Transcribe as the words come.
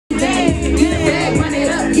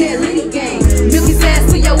Yeah, little game. Milk his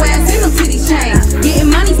ass to your ass in them titty chains. Getting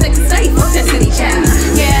money, stay safe, fuck that city chain.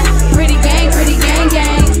 Yeah, pretty gang,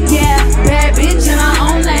 gang. Yeah, bad bitch in our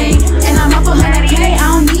own lane. And I'm up 100K, I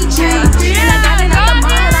don't need change. And I got it out the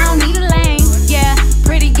mud, I don't need a lane. Yeah,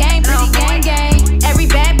 pretty gang. Every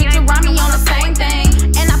bad bitch around me on the same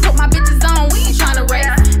thing. And I put my bitches on, we ain't tryna race.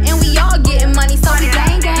 And we all getting money, so we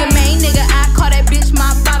gang. Your main nigga, I call that bitch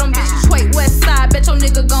my bottom bitch. Detroit West Side, bet your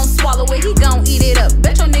nigga gon' swallow it, he gon' eat it up.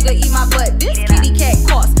 Bet your nigga eat my butt, this kitty cat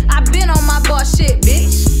cost. I been on my boss shit,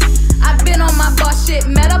 bitch. I been on my boss shit,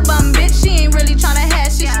 met a bum bitch. She ain't really tryna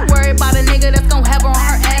have shit. She worried about a nigga that's gon' have her on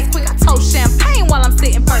her ass quick. I told champagne while I'm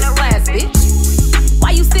sitting first class, bitch.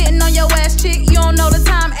 Why you sitting on your ass, chick? You don't know the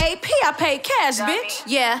time, AP, I pay cash, bitch.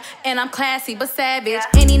 Yeah, and I'm classy but savage.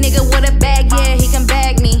 Any nigga with a bag, yeah, he can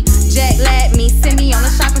bag me. Jack lad me, send me on a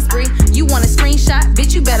shopping spree. You want a screenshot?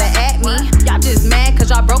 Bitch, you better at me. Y'all just mad cause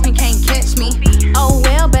y'all broken can't catch me. Oh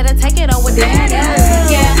well, better take it over daddy.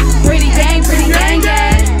 Yeah, pretty gang.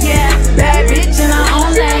 Yeah, bad bitch in our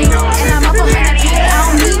own lane. And I'm up 100K, I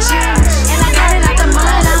don't need change. And I got it out the mud,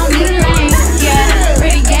 I don't need a lane. Yeah,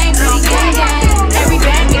 pretty gang. Every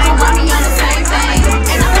bad bitch around me on the same thing.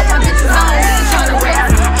 And I put my bitches on, we ain't tryna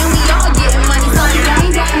race. And we all getting money, so we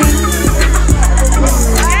gang.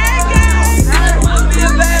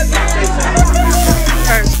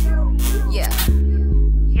 Yeah.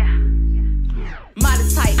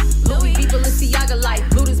 Modest type, Louis V. Balenciaga life.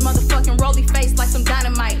 Blew this motherfucking roly face like some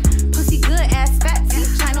dynamite. Pussy good, ass fat,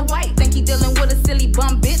 teeth China white. Think he dealing with a silly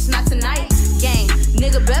bum bitch, not tonight. Gang,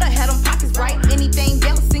 nigga better have them pockets right. Anything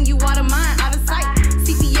else, send you out of mind, out of sight.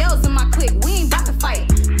 CPLs in my clique, we ain't about to fight.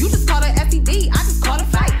 You just called a FTD, I just called a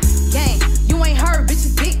fight. Gang, you ain't heard,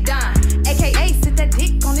 bitches dick dime. AKA, sit that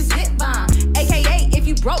dick on his hip bomb. AKA, if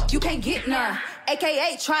you broke, you can't get none.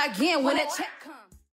 AKA, try again when that check.